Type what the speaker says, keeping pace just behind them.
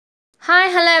Hi,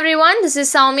 hello everyone. This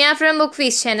is Soumya from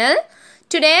Bookfeast channel.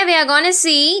 Today we are going to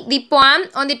see the poem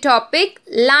on the topic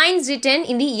Lines Written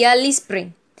in the Early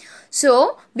Spring.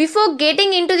 So, before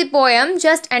getting into the poem,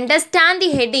 just understand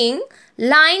the heading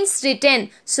Lines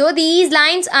Written. So, these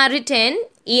lines are written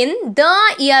in the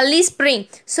early spring.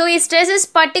 So, he stresses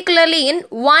particularly in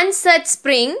one such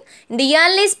spring. In the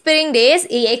early spring days,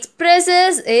 he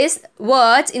expresses his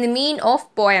words in the mean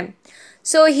of poem.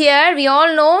 So, here we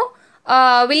all know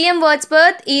William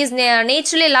Wordsworth is a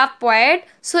naturally loved poet.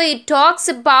 So, he talks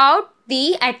about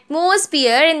the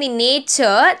atmosphere and the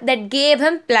nature that gave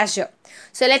him pleasure.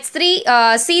 So, let's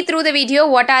see through the video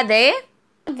what are they.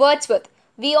 Wordsworth.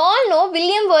 We all know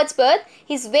William Wordsworth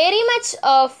is very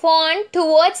much fond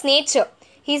towards nature.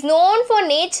 He is known for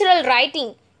natural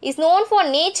writing. He is known for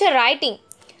nature writing.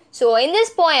 So, in this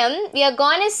poem, we are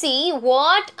going to see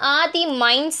what are the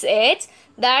mindsets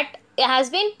that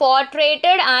has been portrayed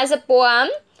as a poem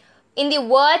in the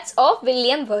words of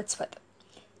William Wordsworth.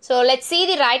 So, let's see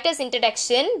the writer's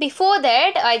introduction. Before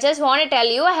that, I just want to tell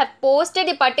you, I have posted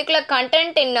the particular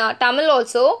content in Tamil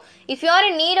also. If you are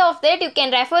in need of that, you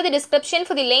can refer the description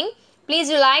for the link. Please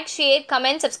do like, share,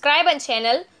 comment, subscribe on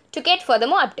channel to get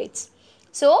furthermore updates.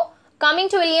 So, coming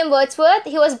to William Wordsworth,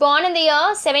 he was born in the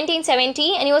year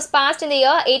 1770 and he was passed in the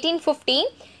year 1850.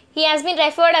 He has been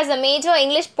referred as a major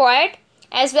English poet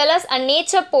as well as a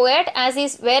nature poet, as he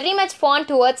is very much fond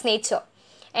towards nature.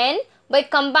 And by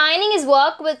combining his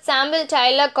work with Samuel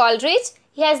Taylor Coleridge,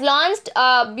 he has launched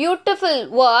a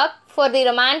beautiful work for the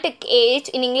Romantic age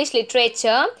in English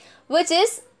literature, which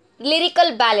is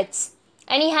lyrical ballads.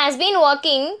 And he has been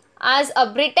working as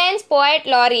a Britain's poet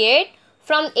laureate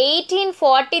from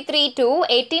 1843 to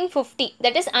 1850,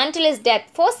 that is until his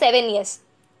death, for 7 years.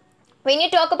 When you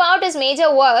talk about his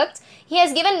major works, he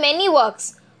has given many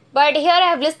works, but here I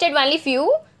have listed only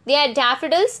few. They are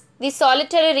Daffodils, The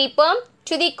Solitary Reaper,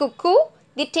 To the Cuckoo,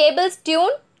 The Table's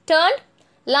Tune Turned,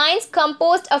 Lines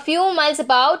Composed a Few Miles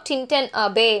Above Tinton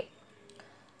Bay.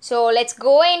 So let's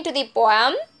go into the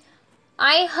poem.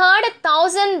 I heard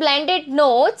 1,000 blended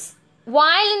notes,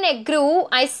 while in a grove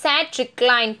I sat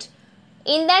reclined,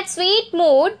 in that sweet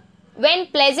mood when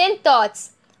pleasant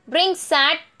thoughts bring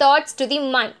sad thoughts to the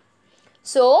mind.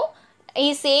 So,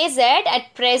 he says that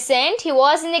at present he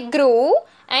was in a grove,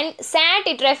 and sat,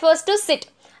 it refers to sit,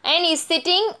 and he is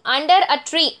sitting under a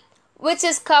tree which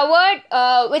is covered,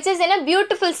 which is in a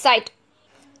beautiful sight.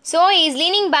 So he is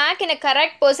leaning back in a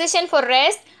correct position for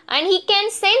rest, and he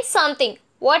can sense something.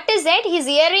 What is that? He is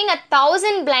hearing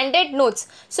 1,000 blended notes.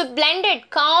 So blended,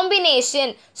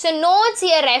 combination. So notes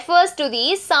here refers to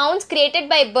the sounds created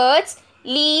by birds,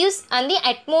 leaves and the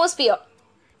atmosphere.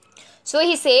 So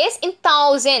he says in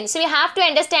 1,000. So we have to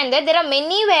understand that there are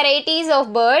many varieties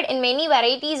of bird and many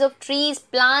varieties of trees,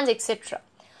 plants, etc.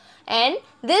 And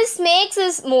this makes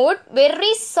his mood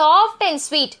very soft and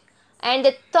sweet. And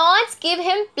the thoughts give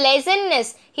him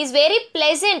pleasantness. He is very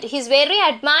pleasant. He is very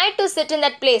admired to sit in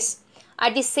that place.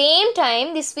 At the same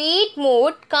time, the sweet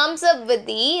mood comes up with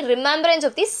the remembrance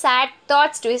of the sad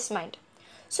thoughts to his mind.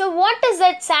 So what is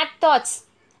that sad thoughts?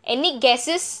 Any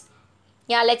guesses?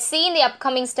 Yeah, let's see in the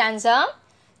upcoming stanza.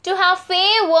 To have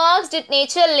fair works did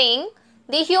nature link,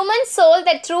 the human soul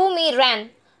that through me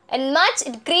ran, and much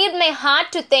it grieved my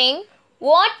heart to think,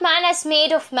 what man has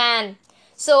made of man.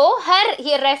 So, her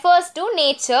here refers to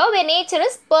nature, where nature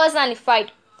is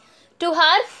personified. To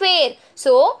her fair.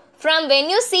 So, from when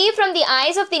you see from the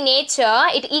eyes of the nature,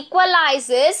 it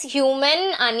equalizes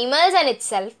human, animals and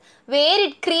itself, where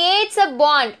it creates a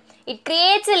bond. It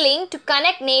creates a link to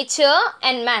connect nature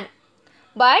and man.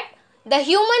 But the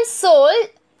human soul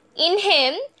in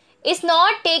him is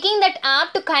not taking that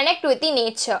up to connect with the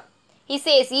nature. He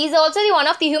says he is also the one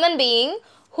of the human being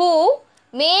who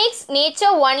makes nature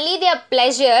only their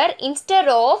pleasure instead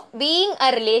of being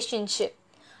a relationship.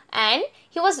 And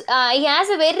he is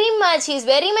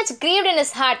very much grieved in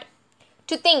his heart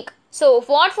to think. So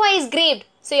what for he is grieved?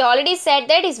 So he already said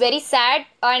that he is very sad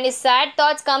and his sad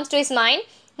thoughts comes to his mind.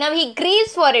 Now he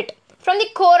grieves for it from the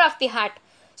core of the heart.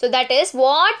 So that is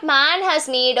what man has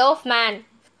made of man.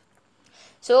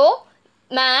 So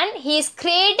man, he is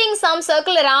creating some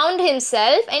circle around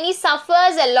himself and he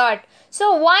suffers a lot.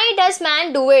 So why does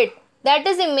man do it? That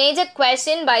is a major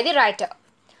question by the writer.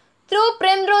 Through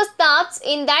primrose tufts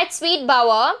in that sweet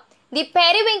bower, the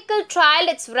periwinkle trailed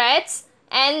its wreaths,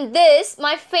 and this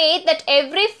my faith that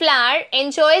every flower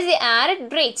enjoys the air it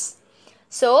breathes.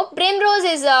 So primrose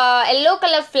is a yellow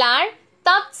color flower,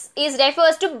 tufts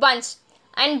refers to bunch,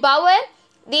 and bower,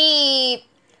 the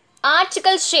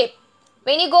article shape.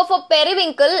 When you go for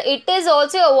periwinkle, it is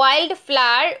also a wild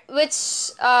flower which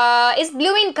is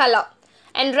blue in color.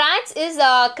 and rats is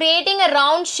creating a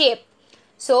round shape.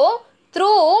 So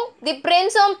through the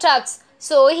primsome tufts,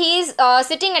 so he is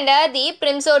sitting under the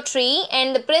primsome tree,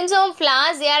 and the primsome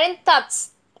flowers, they are in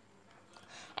tufts.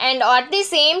 And at the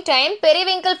same time,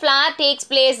 periwinkle flower takes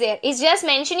place there. He's just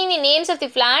mentioning the names of the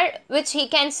flower which he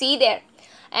can see there.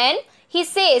 And he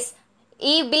says,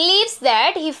 he believes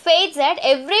that, he faiths that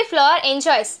every flower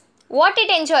enjoys. What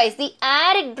it enjoys? The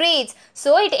air it breathes.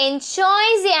 So it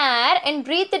enjoys the air and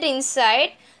breathes it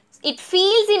inside. It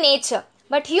feels the nature.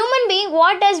 But human being,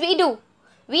 what does we do?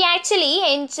 We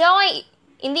actually enjoy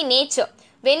in the nature.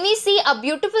 When we see a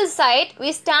beautiful sight,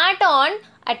 we start on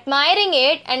admiring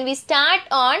it and we start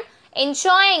on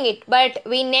enjoying it. But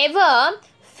we never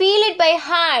feel it by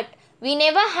heart. We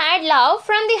never had love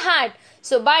from the heart.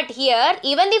 So, but here,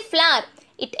 even the flower,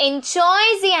 it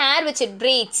enjoys the air which it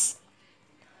breathes.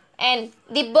 And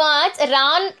the birds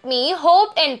around me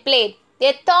hoped and played.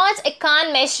 Their thoughts I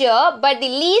can't measure, but the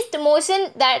least motion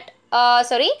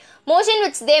motion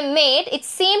which they made, it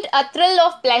seemed a thrill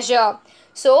of pleasure.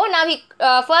 So now he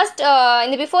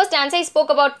in the before stanza he spoke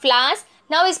about flowers.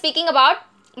 Now he's speaking about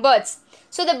birds.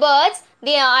 So the birds,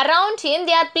 they are around him,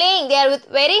 they are playing, they are with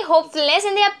very hopefulness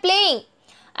and they are playing.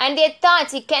 And their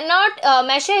thoughts, he cannot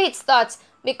measure his thoughts,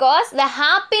 because the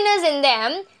happiness in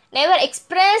them never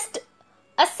expressed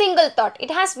a single thought. It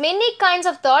has many kinds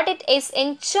of thought. It is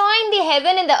enjoying the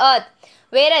heaven and the earth.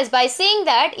 Whereas by saying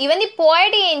that, even the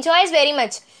poet he enjoys very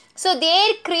much. So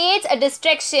there creates a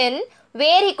distraction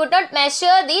where he could not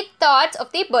measure the thoughts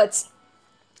of the birds.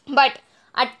 But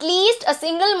at least a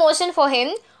single motion for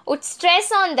him would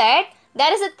stress on that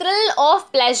there is a thrill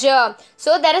of pleasure.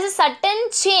 So there is a sudden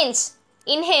change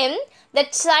in him.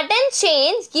 That sudden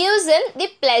change gives him the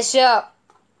pleasure.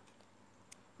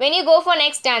 When you go for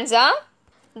next stanza,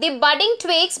 the budding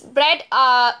twigs spread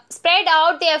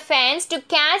out their fans to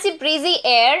catch the breezy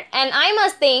air, and I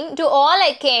must think to all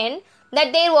I can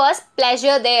that there was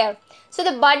pleasure there. So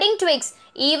the budding twigs,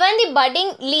 even the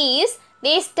budding leaves,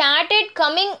 they started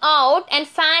coming out and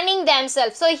fanning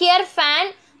themselves. So here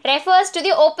fan refers to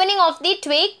the opening of the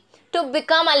twig to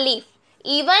become a leaf.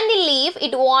 Even the leaf,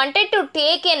 it wanted to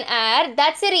take in air.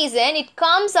 That's the reason it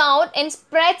comes out and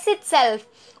spreads itself.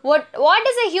 What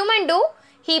does a human do?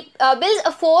 He builds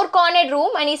a four-cornered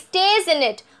room and he stays in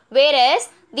it. Whereas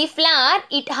the flower,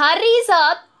 it hurries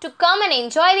up to come and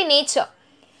enjoy the nature,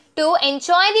 to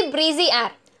enjoy the breezy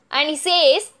air. And he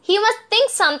says he must think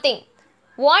something.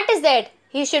 What is that?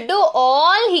 He should do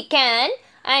all he can,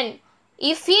 and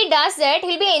if he does that,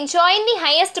 he'll be enjoying the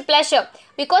highest pleasure,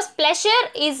 because pleasure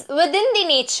is within the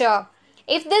nature.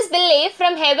 If this belief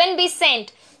from heaven be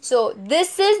sent, so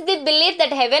this is the belief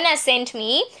that heaven has sent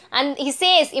me. And he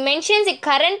says, he mentions the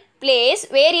current place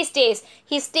where he stays.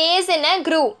 He stays in a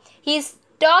grove. He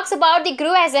talks about the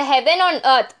grove as a heaven on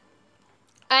earth.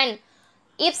 And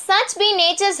if such be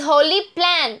nature's holy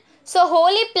plan, so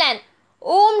holy plan,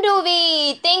 whom do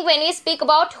we think when we speak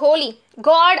about holy?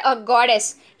 God or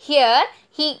goddess. Here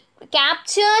he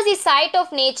captures the sight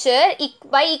of nature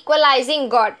by equalizing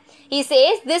God. He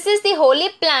says, this is the holy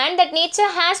plan that nature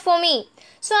has for me.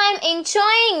 So I am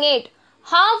enjoying it.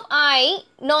 Have I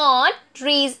not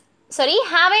reason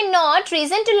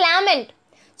to lament?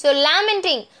 So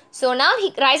lamenting. So now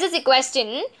he raises the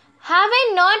question, have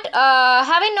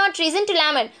I not reason to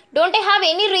lament? Don't I have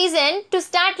any reason to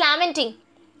start lamenting?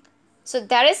 So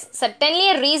there is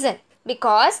certainly a reason,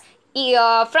 because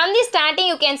from the starting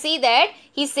you can see that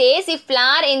he says the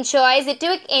flower enjoys, the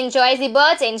twig enjoys, the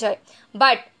birds enjoy.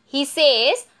 But he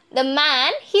says the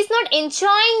man, he's not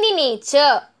enjoying the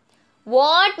nature.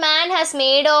 What man has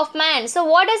made of man? So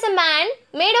what is a man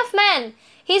made of man?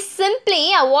 He's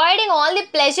simply avoiding all the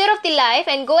pleasure of the life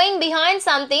and going behind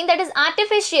something that is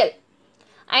artificial.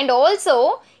 And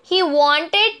also he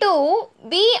wanted to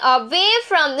be away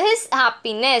from his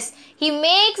happiness. He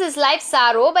makes his life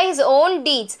sorrow by his own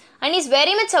deeds, and is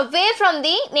very much away from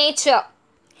the nature.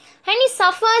 And he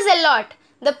suffers a lot.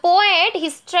 The poet, he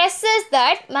stresses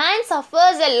that man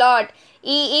suffers a lot.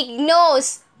 He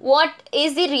ignores what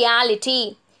is the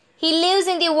reality. He lives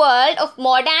in the world of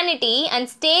modernity and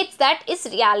states that is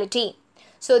reality.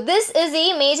 So this is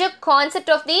the major concept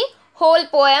of the whole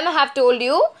poem I have told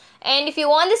you. And if you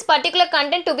want this particular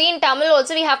content to be in Tamil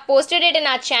also, we have posted it in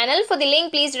our channel. For the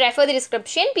link, please refer the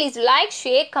description. Please like,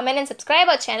 share, comment and subscribe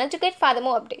our channel to get further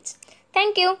more updates.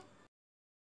 Thank you.